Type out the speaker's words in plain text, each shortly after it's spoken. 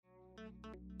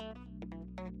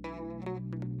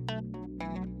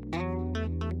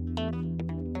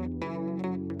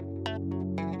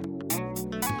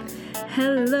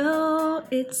Hello,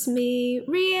 it's me,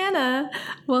 Rihanna.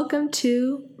 Welcome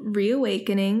to Rhe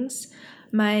Awakenings,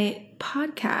 my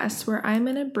podcast where I'm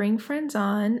going to bring friends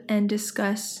on and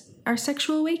discuss our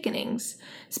sexual awakenings.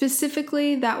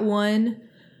 Specifically, that one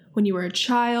when you were a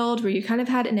child where you kind of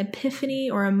had an epiphany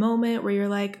or a moment where you're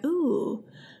like, ooh,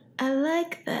 I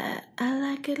like that. I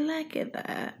like it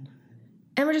that.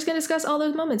 And we're just going to discuss all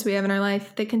those moments we have in our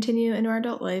life that continue into our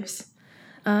adult lives.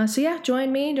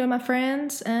 Join me, join my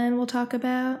friends, and we'll talk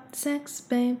about sex,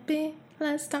 baby.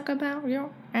 Let's talk about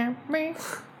you and me.